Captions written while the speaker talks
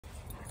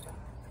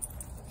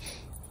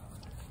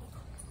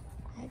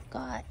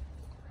got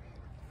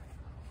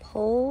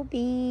pole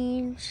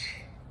beans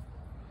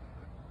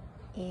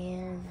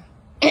and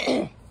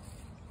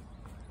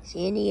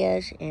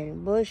zinnias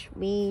and bush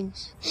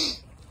beans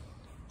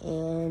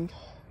and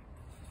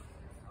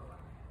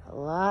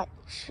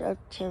lots of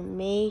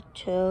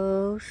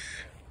tomatoes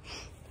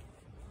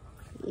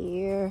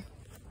here,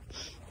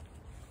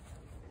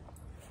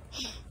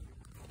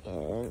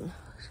 and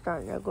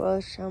starting to grow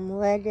some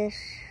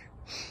lettuce,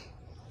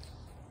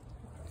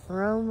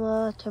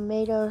 Roma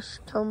tomatoes,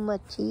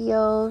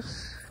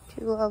 tomatillos,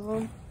 2 of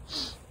them,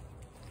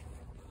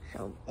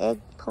 some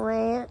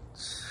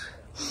eggplants,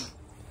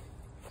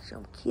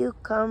 some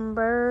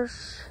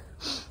cucumbers,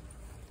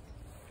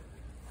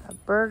 a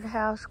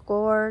birdhouse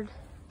gourd,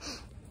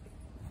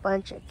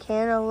 bunch of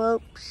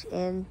cantaloupes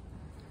and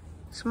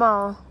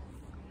small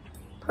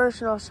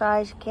personal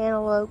size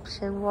cantaloupes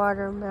and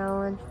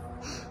watermelon.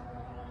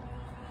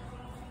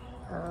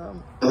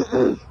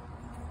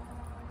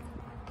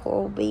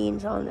 Pole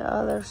beans on the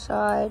other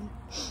side,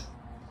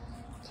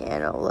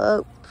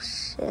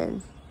 cantaloupes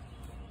and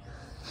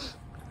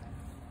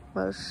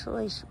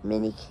mostly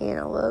mini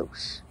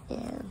cantaloupes,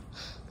 and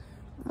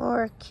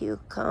more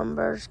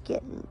cucumbers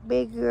getting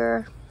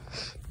bigger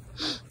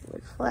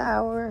with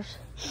flowers.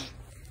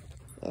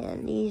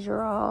 And these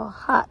are all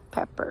hot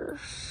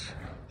peppers.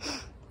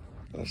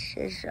 This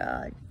is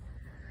a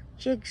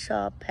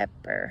jigsaw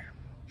pepper.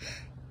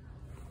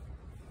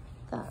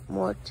 Got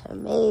more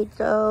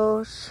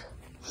tomatoes.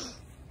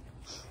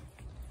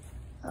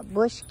 A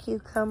bush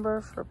cucumber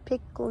for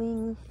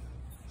pickling.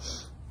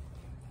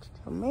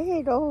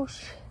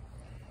 Tomatoes.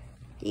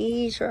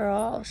 These are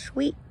all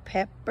sweet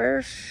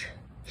peppers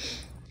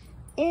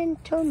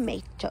and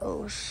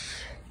tomatoes.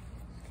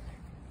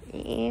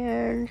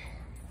 And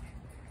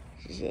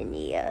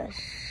zinnias.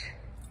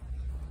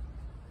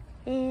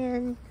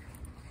 And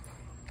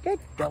the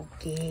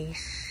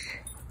doggies.